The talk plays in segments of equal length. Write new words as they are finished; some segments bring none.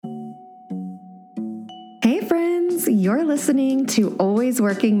Hey friends, you're listening to Always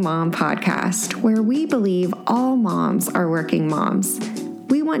Working Mom podcast, where we believe all moms are working moms.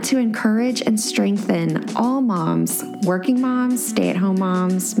 We want to encourage and strengthen all moms, working moms, stay-at-home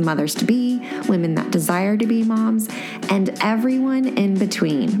moms, mothers-to-be, women that desire to be moms, and everyone in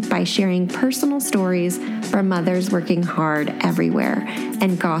between by sharing personal stories from mothers working hard everywhere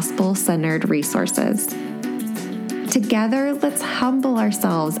and gospel-centered resources. Together, let's humble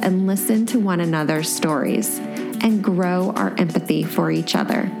ourselves and listen to one another's stories and grow our empathy for each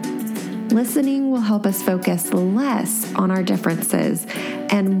other. Listening will help us focus less on our differences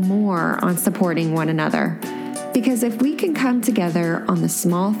and more on supporting one another. Because if we can come together on the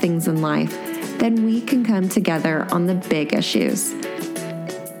small things in life, then we can come together on the big issues.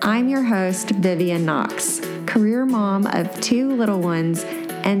 I'm your host, Vivian Knox, career mom of 2 little ones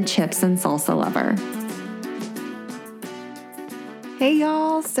and chips and salsa lover. Hey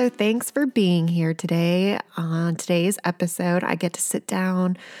y'all, so thanks for being here today. On today's episode, I get to sit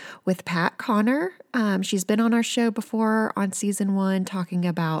down with Pat Connor. She's been on our show before on season 1 talking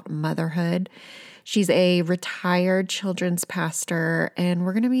about motherhood. She's a retired children's pastor, and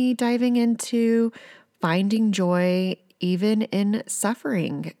we're going to be diving into finding joy even in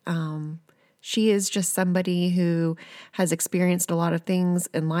suffering. She is just somebody who has experienced a lot of things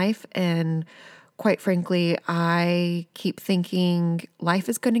in life, and quite frankly, I keep thinking life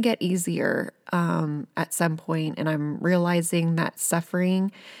is going to get easier at some point, and I'm realizing that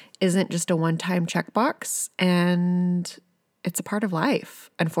suffering isn't just a one-time checkbox, and it's a part of life,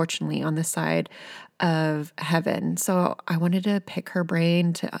 unfortunately, on this side of heaven. So I wanted to pick her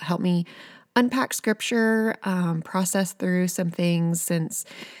brain to help me unpack scripture, process through some things since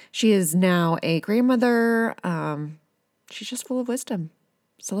she is now a grandmother. She's just full of wisdom.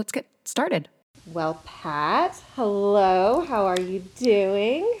 So let's get started. Well, Pat, hello. How are you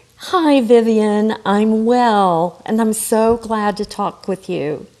doing? Hi, Vivian. I'm well, and I'm so glad to talk with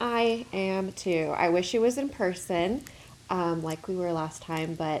you. I am too. I wish it was in person, like we were last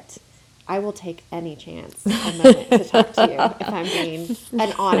time, but I will take any chance a moment to talk to you if I'm being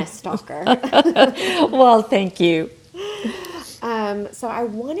an honest stalker. Well, thank you. So I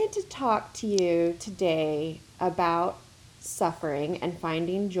wanted to talk to you today about suffering and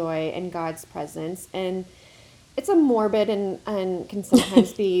finding joy in God's presence. And it's a morbid and can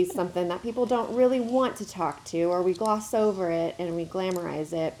sometimes be something that people don't really want to talk to, or we gloss over it and we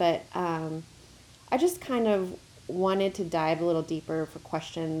glamorize it. But I just kind of wanted to dive a little deeper for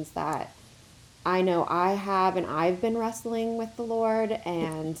questions that I know I have and I've been wrestling with the Lord.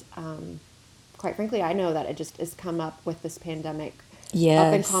 And quite frankly, I know that it just has come up with this pandemic, up in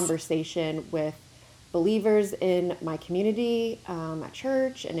Yes. conversation with believers in my community, at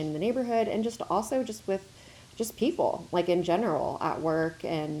church and in the neighborhood, and just also just with just people, like in general, at work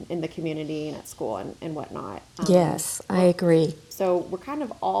and in the community and at school and whatnot. Yes, I agree. So we're kind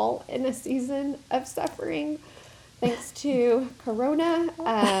of all in a season of suffering thanks to Corona.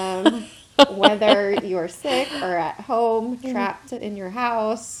 Whether you're sick or at home, trapped in your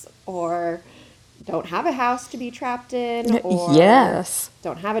house, or don't have a house to be trapped in, or Yes.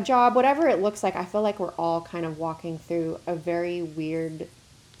 don't have a job, whatever it looks like, I feel like we're all kind of walking through a very weird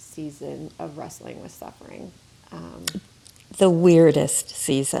season of wrestling with suffering. The weirdest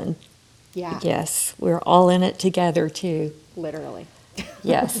season. Yeah, Yes, we're all in it together, too. literally.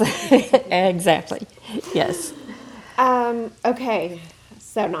 Yes, exactly. Yes. Okay,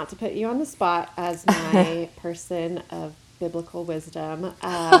 so not to put you on the spot as my person of biblical wisdom,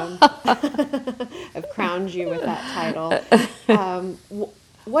 I've crowned you with that title.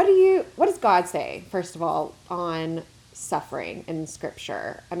 What does God say, first of all, on suffering in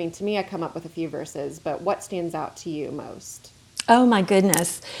Scripture? I mean, to me, I come up with a few verses, but what stands out to you most? Oh, my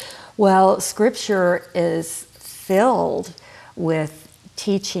goodness. Well, Scripture is filled with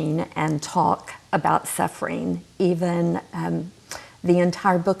teaching and talk about suffering. Even the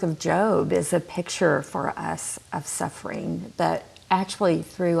entire book of Job is a picture for us of suffering. But actually,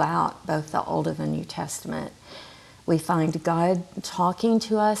 throughout both the Old and the New Testament, we find God talking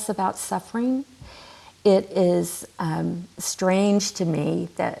to us about suffering. It is strange to me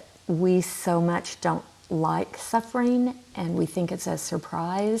that we so much don't like suffering and we think it's a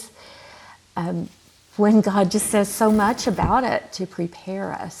surprise when God just says so much about it to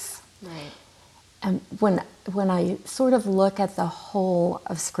prepare us. Right. And when I sort of look at the whole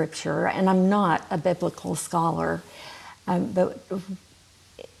of Scripture, and I'm not a biblical scholar, but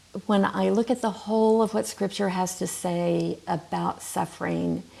when I look at the whole of what Scripture has to say about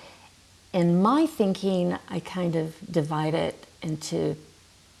suffering, in my thinking, I kind of divide it into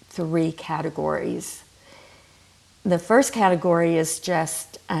 3 categories. The first category is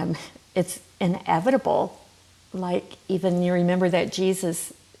just it's inevitable. Like, even you remember that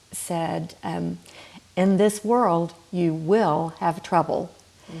Jesus said, in this world you will have trouble.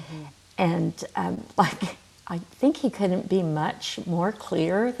 And like, I think he couldn't be much more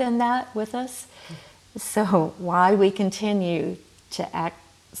clear than that with us. So why we continue to act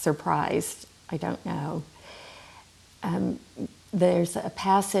surprised, I don't know. There's a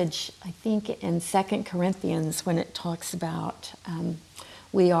passage, I think, in 2 Corinthians when it talks about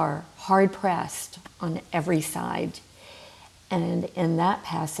we are hard pressed on every side. And in that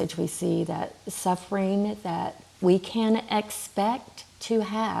passage, we see that suffering that we can expect to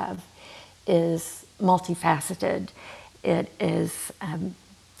have is multifaceted. It is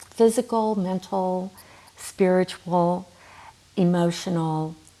physical, mental, spiritual,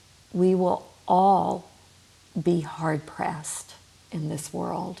 emotional. We will all be hard pressed in this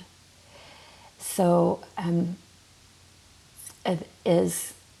world. So it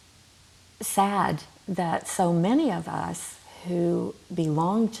is sad that so many of us who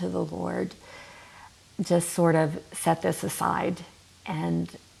belong to the Lord just sort of set this aside. And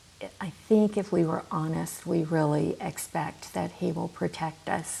I think if we were honest, we really expect that He will protect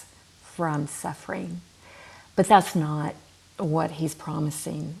us from suffering. But that's not what He's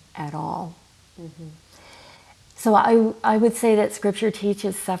promising at all. So I would say that Scripture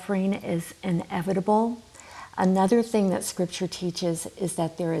teaches suffering is inevitable. Another thing that Scripture teaches is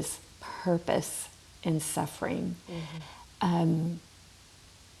that there is purpose in suffering. And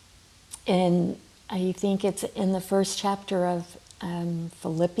I think it's in the first chapter of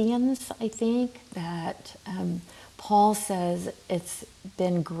Philippians, I think, that Paul says it's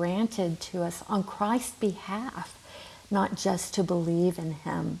been granted to us on Christ's behalf, not just to believe in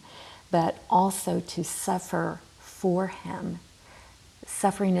Him, but also to suffer for Him.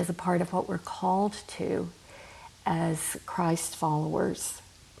 Suffering is a part of what we're called to as Christ followers.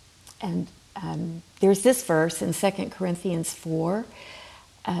 And there's this verse in 2 Corinthians 4.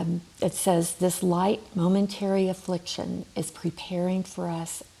 It says, this light momentary affliction is preparing for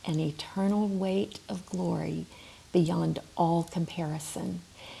us an eternal weight of glory beyond all comparison,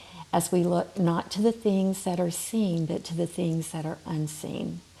 as we look not to the things that are seen, but to the things that are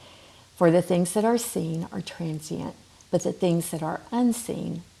unseen. For the things that are seen are transient, but the things that are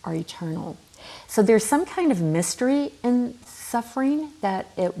unseen are eternal. So there's some kind of mystery in suffering, that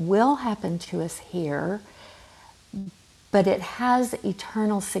it will happen to us here, but it has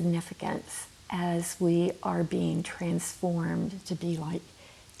eternal significance as we are being transformed to be like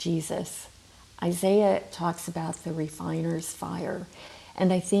Jesus. Isaiah talks about the refiner's fire,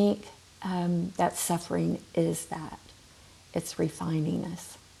 and I think that suffering is that. It's refining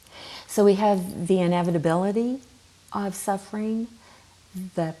us. So we have the inevitability of suffering,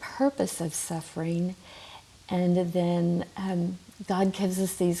 the purpose of suffering, and then God gives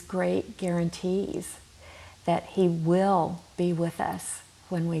us these great guarantees that He will be with us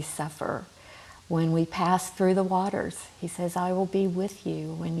when we suffer. When we pass through the waters, He says, I will be with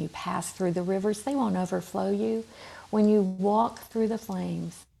you. When you pass through the rivers, they won't overflow you. When you walk through the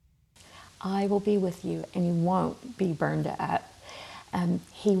flames, I will be with you, and you won't be burned up.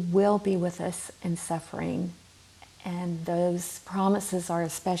 He will be with us in suffering. And those promises are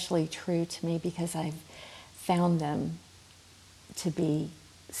especially true to me because I've found them to be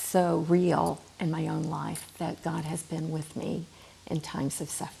so real in my own life, that God has been with me in times of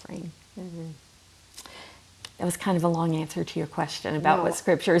suffering. That was kind of a long answer to your question about what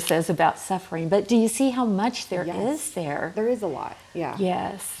Scripture says about suffering. But do you see how much there is there? There is a lot, yeah.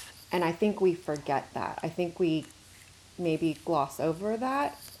 Yes. And I think we forget that. I think we maybe gloss over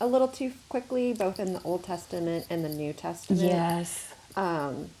that a little too quickly, both in the Old Testament and the New Testament. Yes.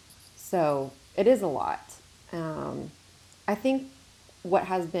 So it is a lot. I think what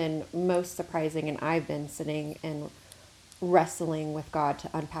has been most surprising, and I've been sitting and wrestling with God to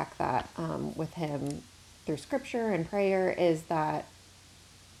unpack that with Him through Scripture and prayer, is that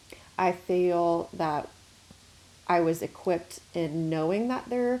I feel that I was equipped in knowing that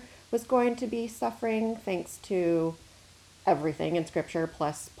there was going to be suffering thanks to everything in Scripture,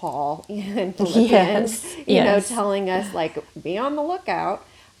 plus Paul and Philippians, you know, telling us, like, be on the lookout.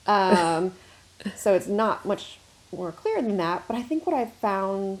 So it's not much more clear than that. But I think what I've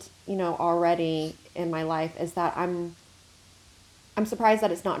found, you know, already in my life is that I'm surprised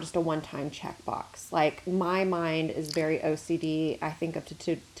that it's not just a one-time checkbox. Like, my mind is very OCD. I think of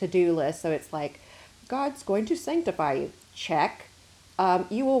to-do lists. So it's like, God's going to sanctify you. Check.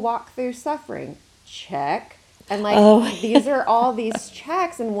 You will walk through suffering. Check. And like, these are all these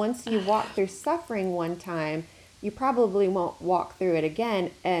checks. And once you walk through suffering one time, you probably won't walk through it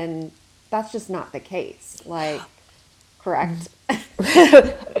again. And that's just not the case. Like, correct?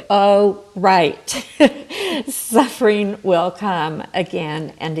 Oh, right. Suffering will come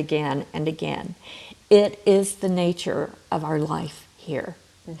again and again and again. It is the nature of our life here.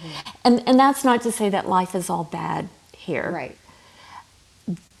 And that's not to say that life is all bad here. Right.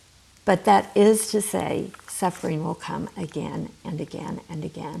 But that is to say suffering will come again and again and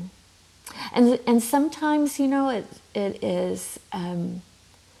again. And sometimes, it is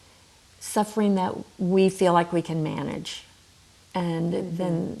suffering that we feel like we can manage. And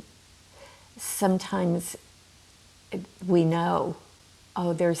then sometimes we know,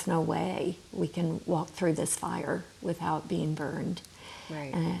 oh, there's no way we can walk through this fire without being burned.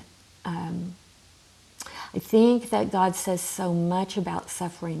 Right. And I think that God says so much about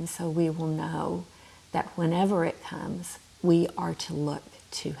suffering, so we will know that whenever it comes, we are to look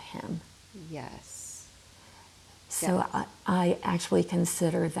to Him. Yes. So Yes. I actually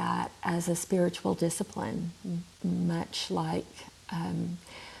consider that as a spiritual discipline, much like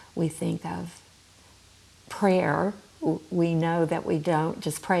we think of prayer. We know that we don't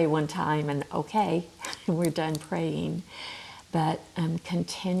just pray one time and okay, we're done praying, but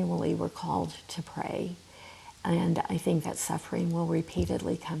continually we're called to pray. And I think that suffering will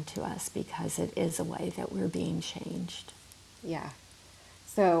repeatedly come to us because it is a way that we're being changed. Yeah.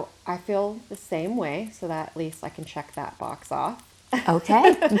 So I feel the same way, so that at least I can check that box off.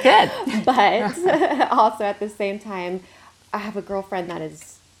 Okay, good. But also at the same time, I have a girlfriend that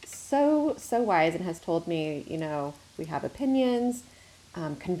is so wise and has told me, we have opinions,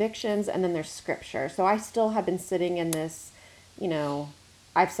 convictions, and then there's scripture. So I still have been sitting in this,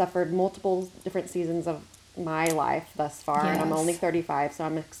 I've suffered multiple different seasons of my life thus far, and I'm Yes. only 35, so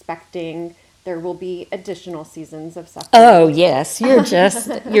I'm expecting there will be additional seasons of suffering. Oh, yes,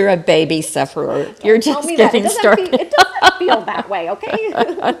 you're a baby sufferer. You're Don't tell just me that. getting started. It doesn't feel that way, okay?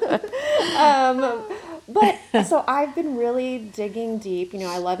 But so I've been really digging deep.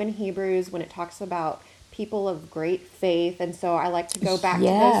 I love in Hebrews when it talks about people of great faith. And so I like to go back to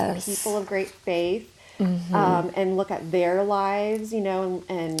Yes. those people of great faith. And look at their lives,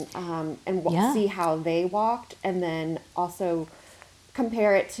 and Yeah. see how they walked, and then also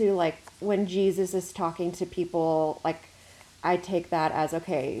compare it to like when Jesus is talking to people. Like I take that as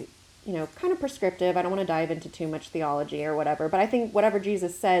okay, kind of prescriptive. I don't want to dive into too much theology or whatever, but I think whatever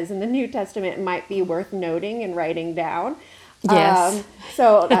Jesus says in the New Testament might be worth noting and writing down. Yes.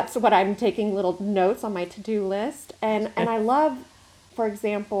 So that's what I'm taking little notes on my to-do list, and I love, for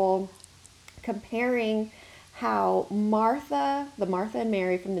example, comparing how the Martha and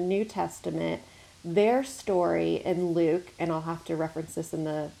Mary from the New Testament, their story in Luke, and I'll have to reference this in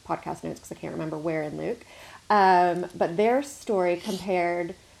the podcast notes because I can't remember where in Luke, but their story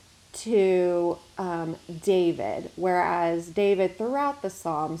compared to David, whereas David throughout the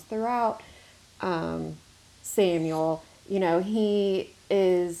Psalms, throughout Samuel, he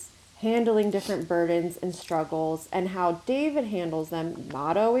is handling different burdens and struggles, and how David handles them,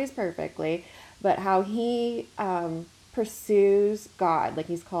 not always perfectly, but how he pursues God. Like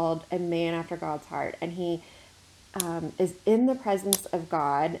he's called a man after God's heart, and he is in the presence of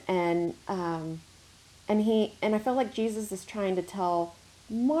God, and I feel like Jesus is trying to tell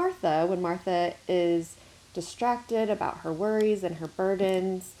Martha, when Martha is distracted about her worries and her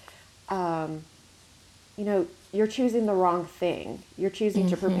burdens, you're choosing the wrong thing. You're choosing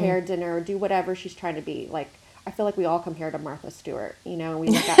to prepare dinner or do whatever she's trying to be. Like, I feel like we all compare to Martha Stewart, and we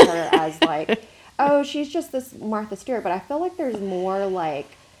look at her as like, oh, she's just this Martha Stewart. But I feel like there's more like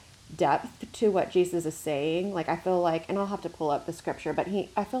depth to what Jesus is saying. Like, I feel like, and I'll have to pull up the scripture, but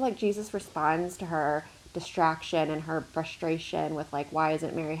I feel like Jesus responds to her distraction and her frustration with like, why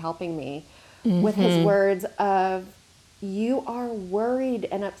isn't Mary helping me? With his words of, you are worried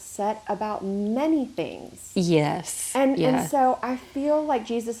and upset about many things. Yes. And so I feel like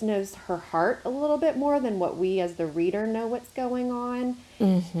Jesus knows her heart a little bit more than what we as the reader know what's going on.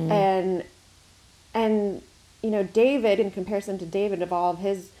 And David, in comparison to David, of all of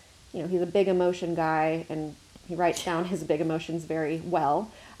his, he's a big emotion guy, and he writes down his big emotions very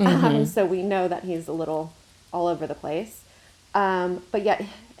well. So we know that he's a little all over the place. But yet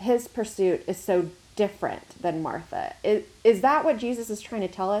his pursuit is so different than Martha. Is that what Jesus is trying to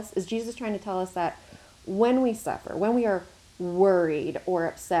tell us? Is Jesus trying to tell us that when we suffer, when we are worried or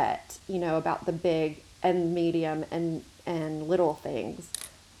upset, about the big and medium and little things,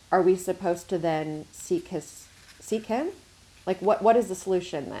 are we supposed to then seek him? Like what is the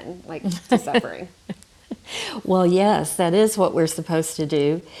solution then, like, to suffering? Well, yes, that is what we're supposed to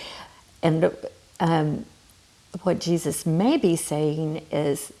do. And what Jesus may be saying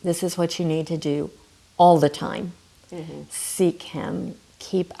is, this is what you need to do all the time. Seek Him.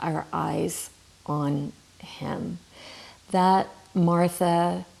 Keep our eyes on Him. That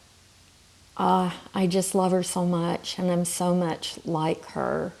Martha I just love her so much, and I'm so much like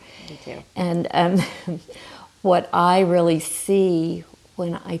her. Me too. And what I really see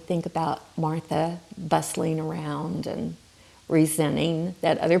when I think about Martha bustling around and resenting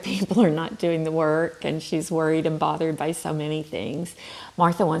that other people are not doing the work, and she's worried and bothered by so many things,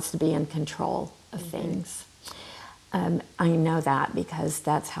 Martha wants to be in control of things. I know that because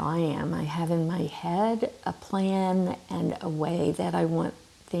that's how I am. I have in my head a plan and a way that I want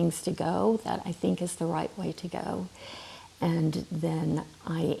things to go that I think is the right way to go. And then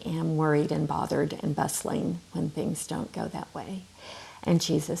I am worried and bothered and bustling when things don't go that way. And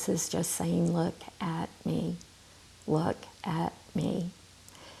Jesus is just saying, look at me, look at me.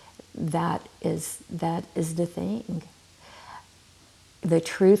 That is the thing. The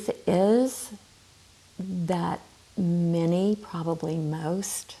truth is that many, probably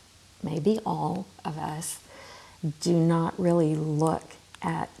most, maybe all of us, do not really look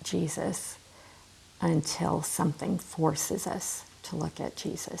at Jesus until something forces us to look at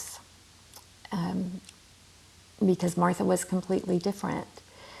Jesus. Because Martha was completely different.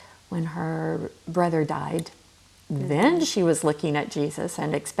 When her brother died, then she was looking at Jesus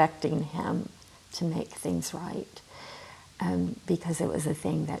and expecting him to make things right, because it was a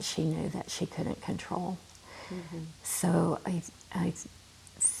thing that she knew that she couldn't control. So I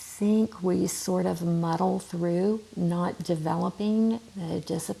think we sort of muddle through not developing the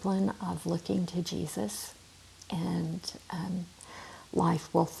discipline of looking to Jesus, and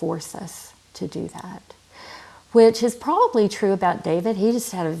life will force us to do that, which is probably true about David. He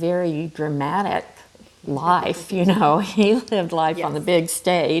just had a very dramatic life, you know. He lived life on the big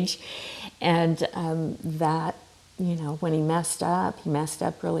stage, and that, you know, when he messed up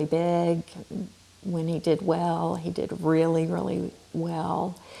really big. When he did well, he did really, really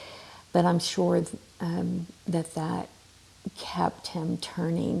well. But I'm sure that kept him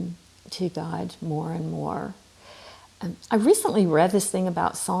turning to God more and more. I recently read this thing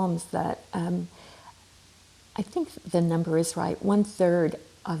about Psalms that I think the number is right. 1/3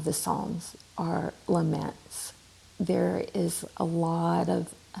 of the Psalms are laments. There is a lot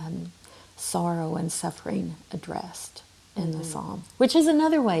of sorrow and suffering addressed in the Psalm, which is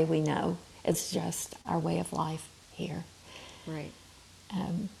another way we know it's just our way of life here. Right.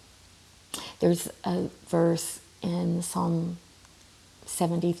 There's a verse in Psalm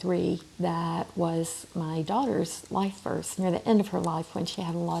 73 that was my daughter's life verse near the end of her life when she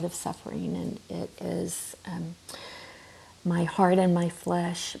had a lot of suffering, and it is, my heart and my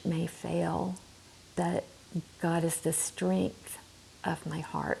flesh may fail, but God is the strength of my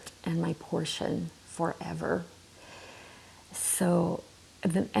heart and my portion forever. So,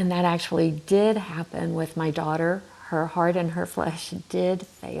 and that actually did happen with my daughter. Her heart and her flesh did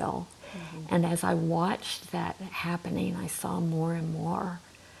fail. And as I watched that happening, I saw more and more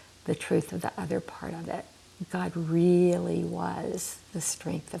the truth of the other part of it. God really was the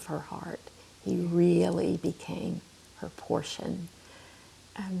strength of her heart. He really became her portion.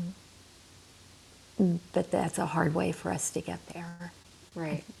 But that's a hard way for us to get there.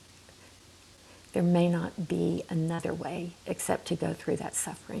 Right. There may not be another way except to go through that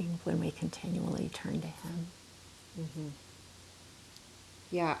suffering when we continually turn to Him.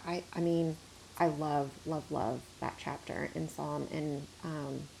 Yeah, I mean, I love, love, love that chapter in Psalm. And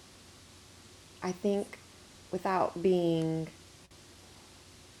I think without being,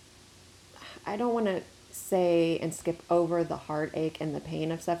 I don't want to say and skip over the heartache and the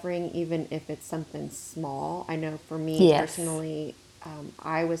pain of suffering, even if it's something small. I know for me Yes. personally,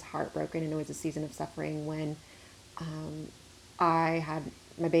 I was heartbroken, and it was a season of suffering when I had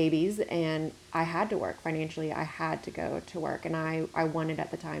my babies and I had to work financially. I had to go to work, and I wanted at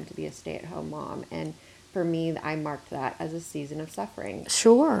the time to be a stay-at-home mom. And for me, I marked that as a season of suffering.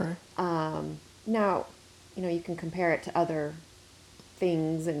 Sure. Now, you know, you can compare it to other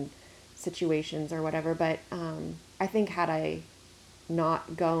things and situations or whatever, but I think had I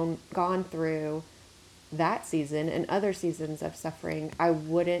not gone through that season and other seasons of suffering, I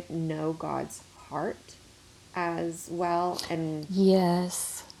wouldn't know God's heart as well, and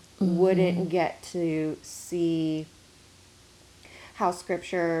Yes. wouldn't get to see how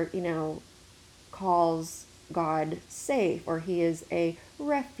Scripture, you know, calls God safe, or He is a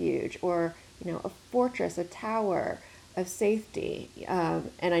refuge, or, you know, a fortress, a tower of safety.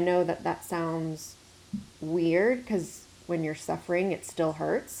 And I know that that sounds weird because when you're suffering, it still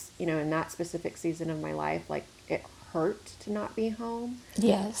hurts. You know, in that specific season of my life, like, it hurt to not be home.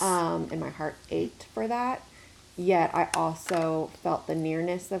 Yes. And my heart ached for that. Yet I also felt the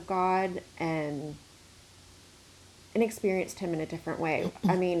nearness of God and experienced Him in a different way.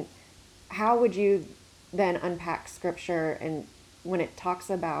 I mean, how would you then unpack Scripture and when it talks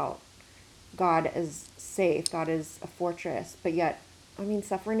about God is safe, God is a fortress, but yet, I mean,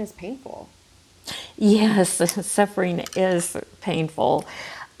 suffering is painful. Yes, suffering is painful.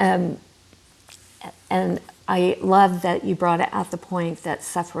 Um, and I love that you brought out the point that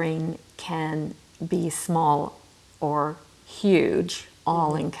suffering can be small or huge,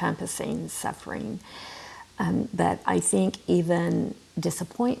 all encompassing suffering. But I think even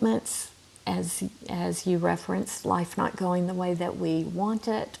disappointments, as you referenced, life not going the way that we want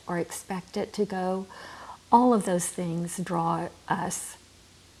it or expect it to go, all of those things draw us,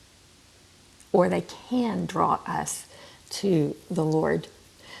 or they can draw us to the Lord.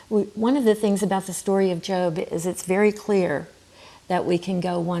 One of the things about the story of Job is it's very clear that we can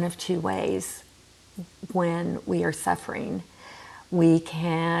go one of two ways when we are suffering. We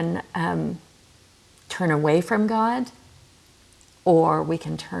can turn away from God, or we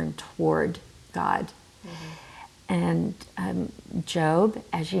can turn toward God. And Job,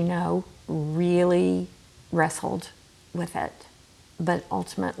 as you know, really wrestled with it, but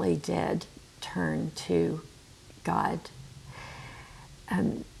ultimately did turn to God.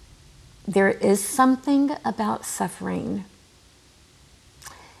 There is something about suffering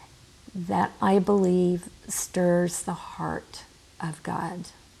that I believe stirs the heart of God.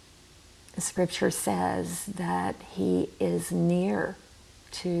 Scripture says that He is near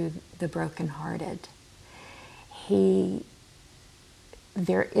to the brokenhearted.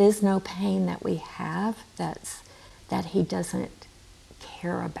 There is no pain that we have that He doesn't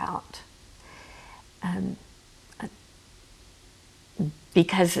care about.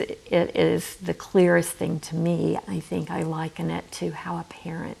 Because it is the clearest thing to me, I think I liken it to how a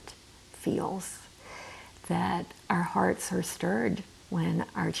parent feels. That our hearts are stirred when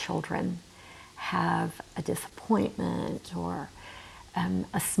our children have a disappointment or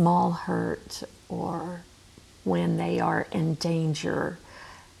a small hurt, or when they are in danger.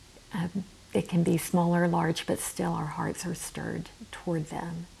 It can be small or large, but still our hearts are stirred toward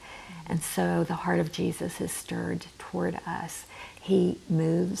them. And so the heart of Jesus is stirred toward us. He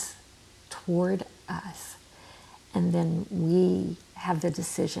moves toward us. And then we have the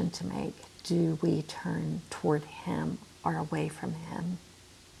decision to make. Do we turn toward Him or away from Him?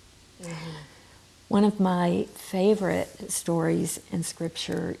 Mm-hmm. One of my favorite stories in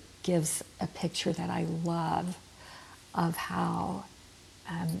Scripture gives a picture that I love of how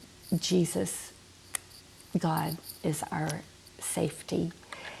Jesus, God, is our safety.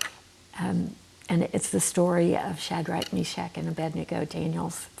 And it's the story of Shadrach, Meshach, and Abednego,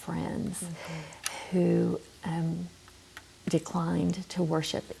 Daniel's friends, who declined to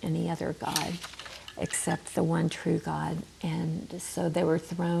worship any other god except the one true God. And so they were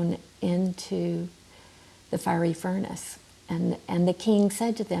thrown into the fiery furnace. And the king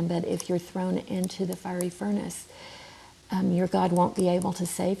said to them, but if you're thrown into the fiery furnace, your God won't be able to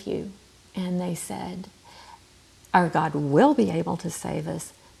save you. And they said, our God will be able to save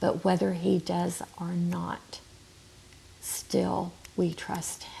us, but whether He does or not, still we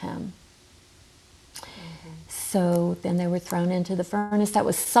trust Him. So then they were thrown into the furnace that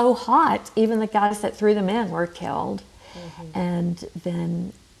was so hot, even the guys that threw them in were killed. And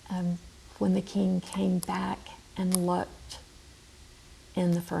then when the king came back and looked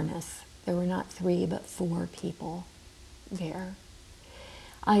in the furnace, there were not 3 but 4 people there.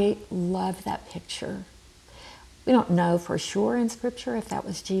 I love that picture. We don't know for sure in Scripture if that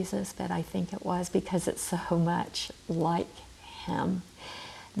was Jesus, but I think it was, because it's so much like Him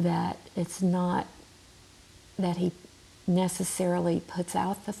that it's not that He necessarily puts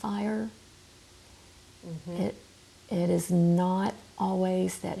out the fire. It is not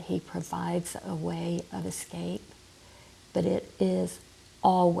always that He provides a way of escape, but it is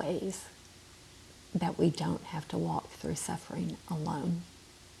always that we don't have to walk through suffering alone.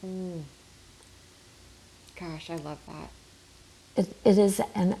 Gosh, I love that. It is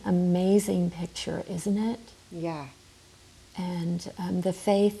an amazing picture, isn't it? Yeah. And the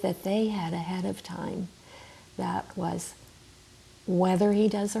faith that they had ahead of time, that was, whether He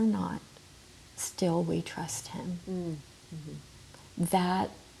does or not, still we trust Him.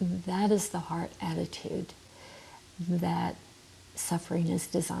 That is the heart attitude that suffering is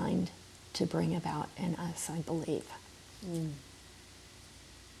designed to bring about in us, I believe.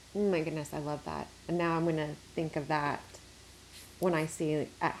 Oh my goodness, I love that. And now I'm going to think of that when I see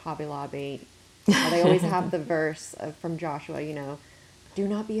at Hobby Lobby how they always have the verse from Joshua, do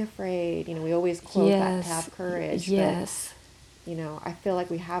not be afraid. We always quote that to have courage. Yes. But, I feel like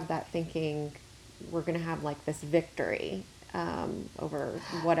we have that thinking we're going to have like this victory over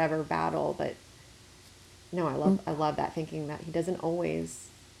whatever battle. But no, I love that thinking that He doesn't always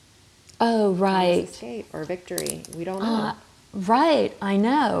Oh, right. escape or victory. We don't know. Right, I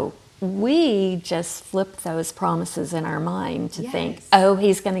know. we just flip those promises in our mind to think, Yes. oh,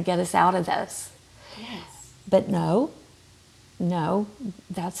 he's going to get us out of this. Yes. But no,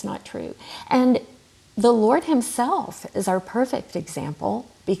 that's not true. And the Lord himself is our perfect example,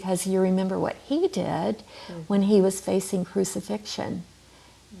 because you remember what he did when he was facing crucifixion.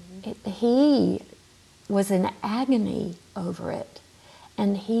 He was in agony over it,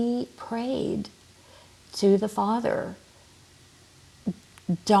 and he prayed to the Father,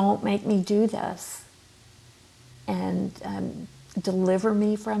 don't make me do this, and deliver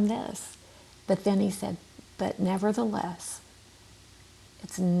me from this. But then he said, but nevertheless,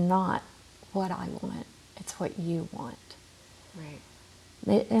 it's not what I want, it's what you want.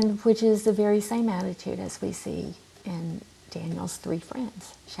 Right. And which is the very same attitude as we see in Daniel's three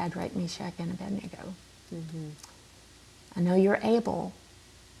friends, Shadrach, Meshach, and Abednego. I know you're able,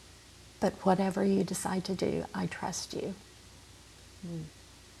 but whatever you decide to do, I trust you.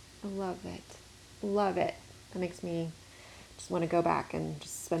 I love it. Love it. That makes me just want to go back and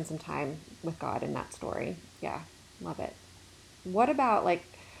just spend some time with God in that story. Yeah, love it. What about, like,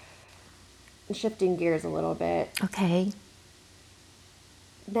 shifting gears a little bit? Okay.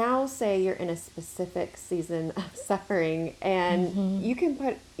 Now say you're in a specific season of suffering, and you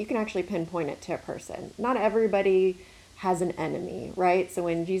can actually pinpoint it to a person. Not everybody has an enemy, right? So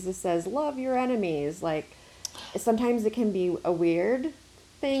when Jesus says love your enemies, like, sometimes it can be a weird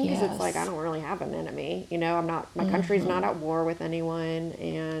thing, because it's like, I Yes. don't really have an enemy, I'm not, my country's not at war with anyone,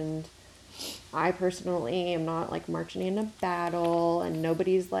 and I personally am not, like, marching in a battle, and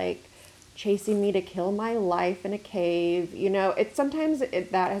nobody's, like, chasing me to kill my life in a cave. It's sometimes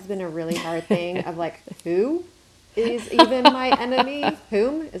that has been a really hard thing of, like, who is even my enemy?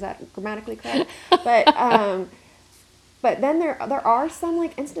 Whom? Is that grammatically correct? But then there are some,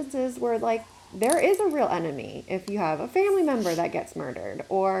 like, instances where, like, there is a real enemy. If you have a family member that gets murdered,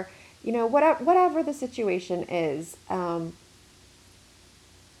 or whatever the situation is,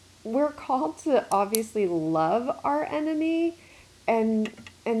 we're called to obviously love our enemy, and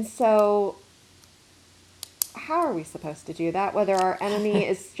so how are we supposed to do that? Whether our enemy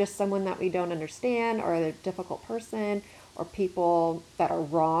is just someone that we don't understand, or a difficult person, or people that are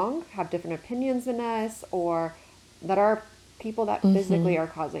wrong, have different opinions than us, or that are people that physically are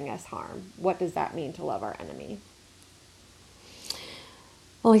causing us harm. What does that mean to love our enemy?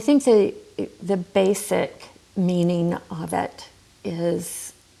 Well, I think the basic meaning of it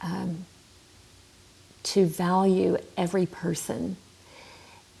is to value every person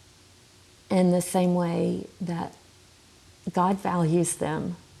in the same way that God values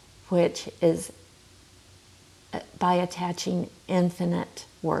them, which is by attaching infinite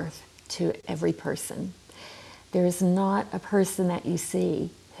worth to every person. There is not a person that you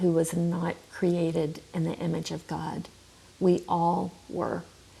see who was not created in the image of God. We all were.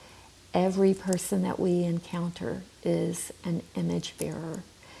 Every person that we encounter is an image bearer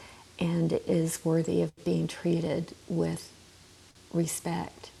and is worthy of being treated with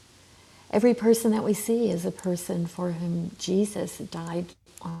respect. Every person that we see is a person for whom Jesus died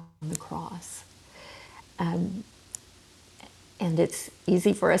on the cross. And it's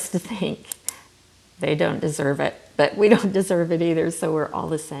easy for us to think they don't deserve it, but we don't deserve it either, so we're all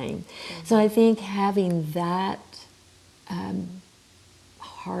the same. So I think having that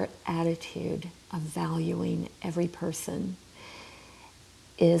heart attitude of valuing every person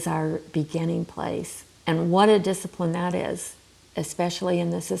is our beginning place. And what a discipline that is, especially in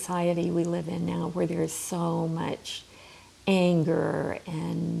the society we live in now, where there's so much anger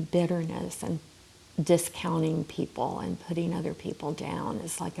and bitterness and discounting people and putting other people down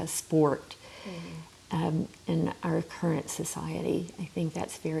is like a sport. In our current society, I think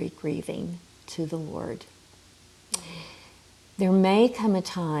that's very grieving to the Lord. There may come a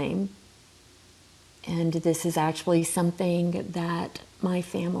time, and this is actually something that my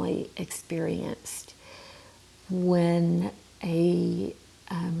family experienced, when a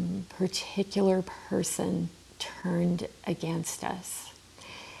particular person turned against us.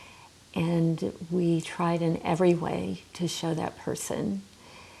 And we tried in every way to show that person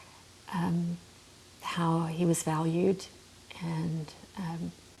how he was valued. And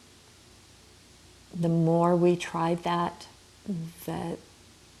the more we tried that, the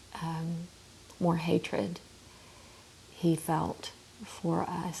more hatred he felt for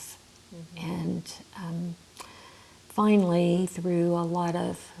us. And finally, through a lot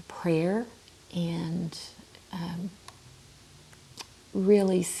of prayer and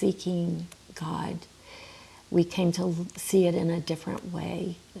really seeking God, we came to see it in a different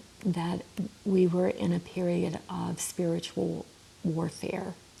way, that we were in a period of spiritual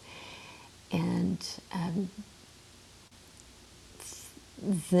warfare. And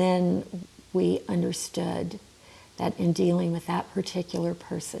then we understood that in dealing with that particular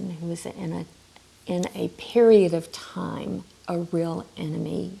person who was in a period of time a real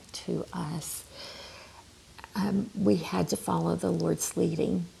enemy to us, we had to follow the Lord's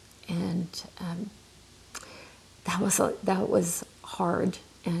leading, and that was hard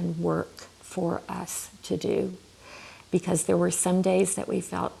and work for us to do, because there were some days that we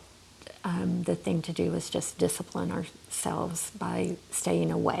felt the thing to do was just discipline ourselves by staying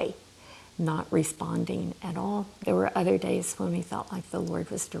away, not responding at all. There were other days when we felt like the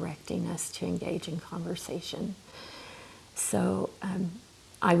Lord was directing us to engage in conversation. So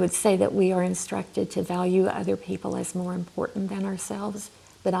I would say that we are instructed to value other people as more important than ourselves,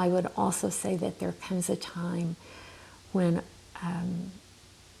 but I would also say that there comes a time when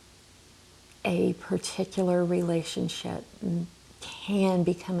a particular relationship can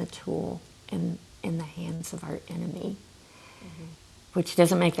become a tool in the hands of our enemy, which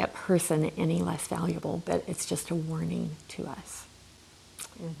doesn't make that person any less valuable, but it's just a warning to us.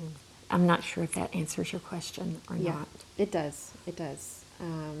 I'm not sure if that answers your question or not. It does. It does.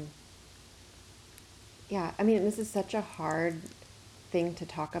 Yeah, I mean, this is such a hard thing to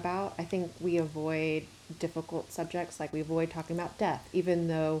talk about. I think we avoid difficult subjects, like we avoid talking about death, even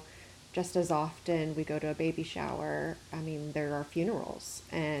though just as often we go to a baby shower, I mean, there are funerals.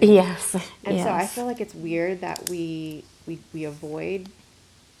 Yes. And yes. so I feel like it's weird that we avoid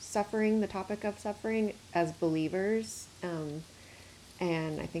suffering, the topic of suffering, as believers.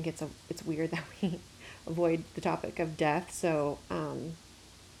 And I think it's weird that we avoid the topic of death. So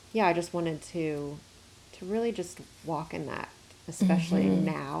yeah, I just wanted to really just walk in that, especially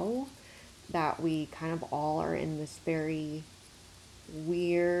now that we kind of all are in this very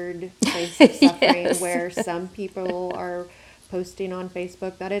weird place of suffering Yes. where some people are posting on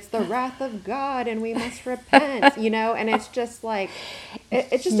Facebook that it's the wrath of God and we must repent, and it's just like,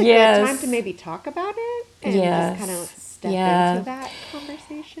 it's just a good time to maybe talk about it and just kind of step into that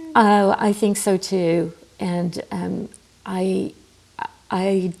conversation. I think so too. And I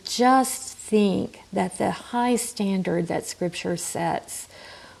just think that the high standard that Scripture sets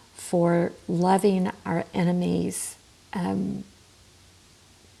for loving our enemies,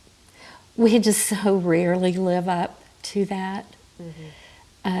 we just so rarely live up to that.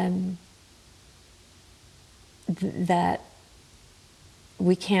 That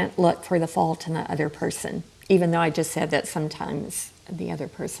we can't look for the fault in the other person, even though I just said that sometimes the other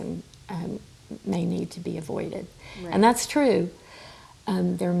person may need to be avoided. Right. And that's true.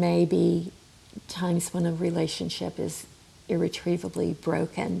 There may be times when a relationship is irretrievably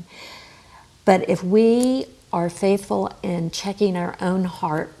broken. But if we are faithful in checking our own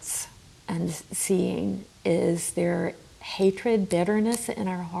hearts and seeing, is there hatred, bitterness in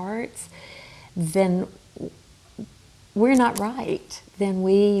our hearts, then we're not right. Then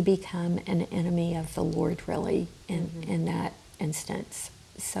we become an enemy of the Lord, really, in that instance.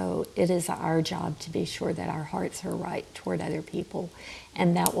 So it is our job to be sure that our hearts are right toward other people,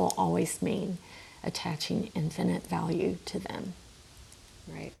 and that will always mean attaching infinite value to them.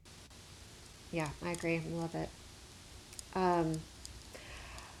 Right. Yeah, I agree. I love it.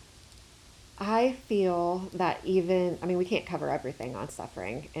 I feel that we can't cover everything on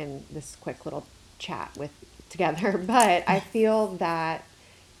suffering in this quick little chat together, but I feel that,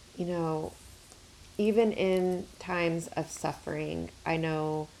 even in times of suffering, I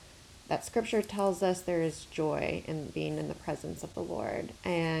know that Scripture tells us there is joy in being in the presence of the Lord.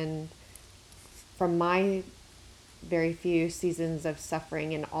 And from my very few seasons of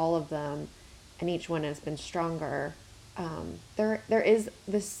suffering, in all of them, and each one has been stronger, there is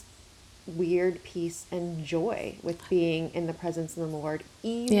this weird peace and joy with being in the presence of the Lord,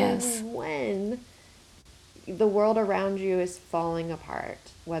 even when the world around you is falling apart,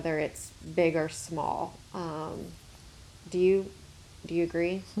 whether it's big or small. Do you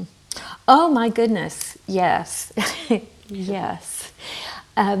agree? Oh my goodness, yes. Yes.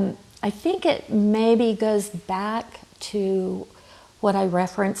 I think it maybe goes back to what I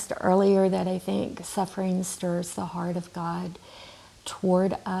referenced earlier, that I think suffering stirs the heart of God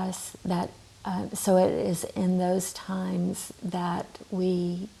toward us. So it is in those times that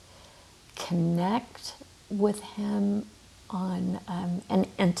we connect with Him on an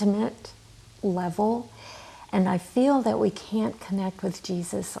intimate level. And I feel that we can't connect with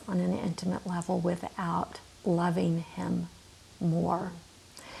Jesus on an intimate level without loving Him more.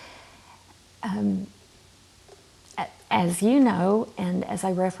 As you know, and as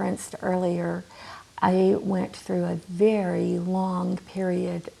I referenced earlier, I went through a very long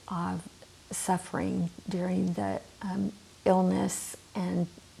period of suffering during the illness and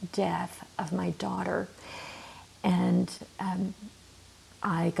death of my daughter. And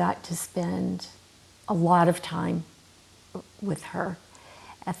I got to spend a lot of time with her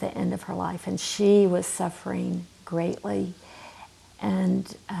at the end of her life, and she was suffering greatly.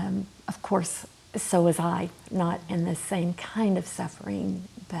 And of course, so was I, not in the same kind of suffering,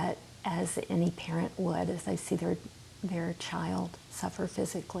 but as any parent would, as they see their child suffer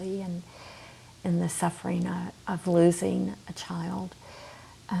physically and in the suffering of losing a child.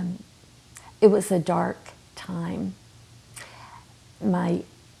 It was a dark time. My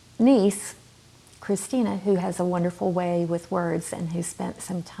niece, Christina, who has a wonderful way with words and who spent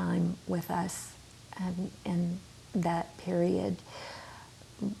some time with us in that period,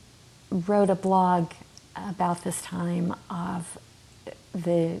 wrote a blog about this time of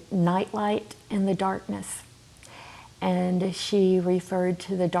the nightlight in the darkness. And she referred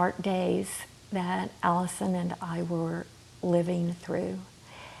to the dark days that Allison and I were living through.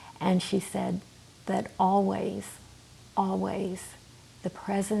 And she said that always, always, the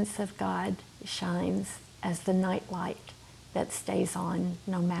presence of God shines as the nightlight that stays on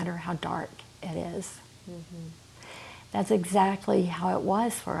no matter how dark it is. Mm-hmm. That's exactly how it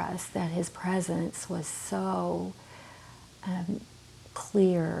was for us, that his presence was so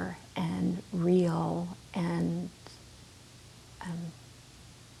clear and real and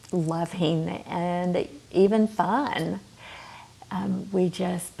loving and even fun. We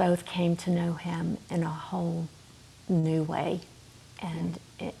just both came to know him in a whole new way and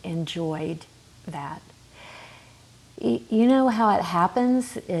enjoyed that. You know how it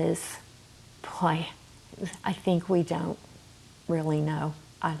happens is, boy, I think we don't really know.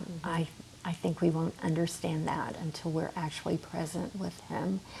 I think we won't understand that until we're actually present with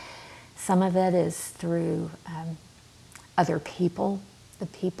him. Some of it is through other people, the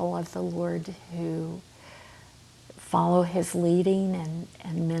people of the Lord who follow his leading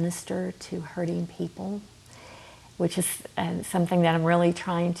and minister to hurting people, which is something that I'm really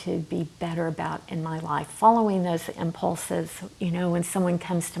trying to be better about in my life. Following those impulses, when someone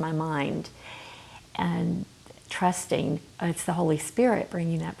comes to my mind, and trusting it's the Holy Spirit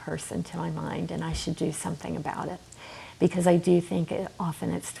bringing that person to my mind, and I should do something about it. Because I do think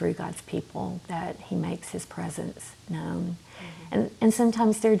often it's through God's people that he makes his presence known. Mm-hmm. And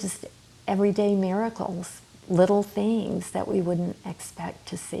sometimes they're just everyday miracles, little things that we wouldn't expect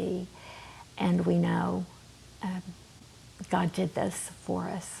to see. And we know God did this for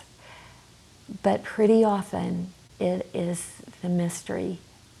us. But pretty often it is the mystery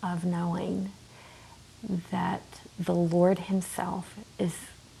of knowing that the Lord himself is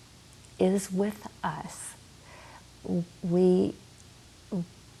with us. He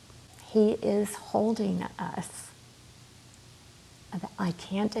is holding us. I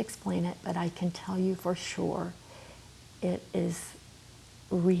can't explain it, but I can tell you for sure it is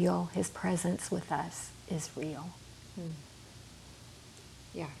real. His presence with us is real.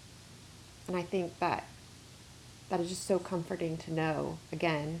 Yeah. And I think that is just so comforting to know,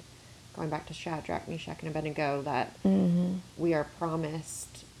 again, going back to Shadrach, Meshach, and Abednego, that we are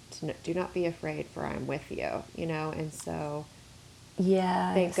promised to do not be afraid, for I am with you, and so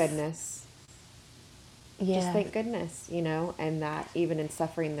yes. Thank goodness. Yes. Just thank goodness, and that even in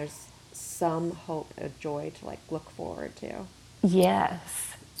suffering, there's some hope or joy to look forward to.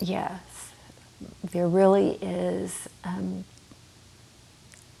 Yes, yes. There really is.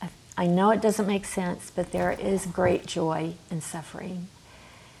 I know it doesn't make sense, but there is great joy in suffering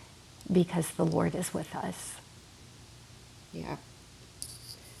because the Lord is with us. Yeah.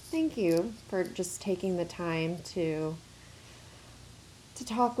 Thank you for just taking the time to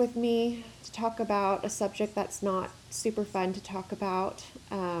talk with me, to talk about a subject that's not super fun to talk about.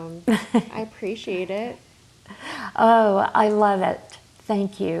 I appreciate it. Oh, I love it.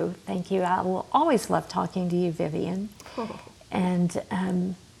 Thank you. Thank you. I will always love talking to you, Vivian. Oh. And,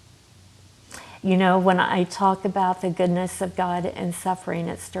 when I talk about the goodness of God and suffering,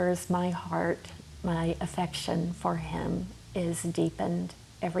 it stirs my heart. My affection for him is deepened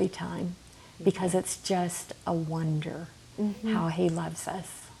every time because it's just a wonder how he loves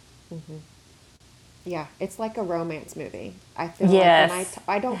us. Mm-hmm. Yeah, it's like a romance movie. I feel yes. like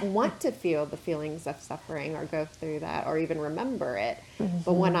when I don't want to feel the feelings of suffering or go through that or even remember it. Mm-hmm.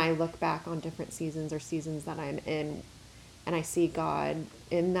 But when I look back on different seasons or seasons that I'm in and I see God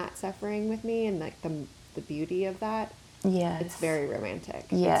in that suffering with me and the beauty of that, yes. It's very romantic.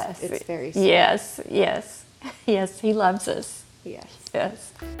 Yes. It's very sweet. Yes, yes. Yes, he loves us. Yes.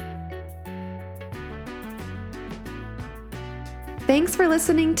 Yes. Thanks for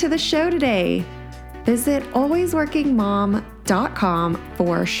listening to the show today. Visit alwaysworkingmom.com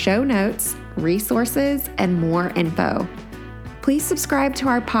for show notes, resources, and more info. Please subscribe to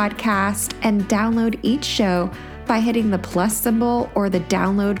our podcast and download each show by hitting the plus symbol or the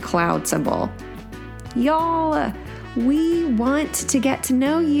download cloud symbol. Y'all, we want to get to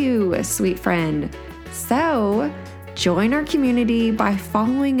know you, sweet friend. So join our community by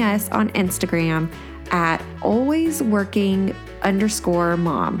following us on Instagram at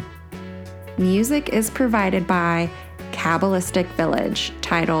alwaysworking_mom. Music is provided by Kabbalistic Village,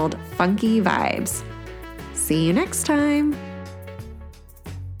 titled Funky Vibes. See you next time.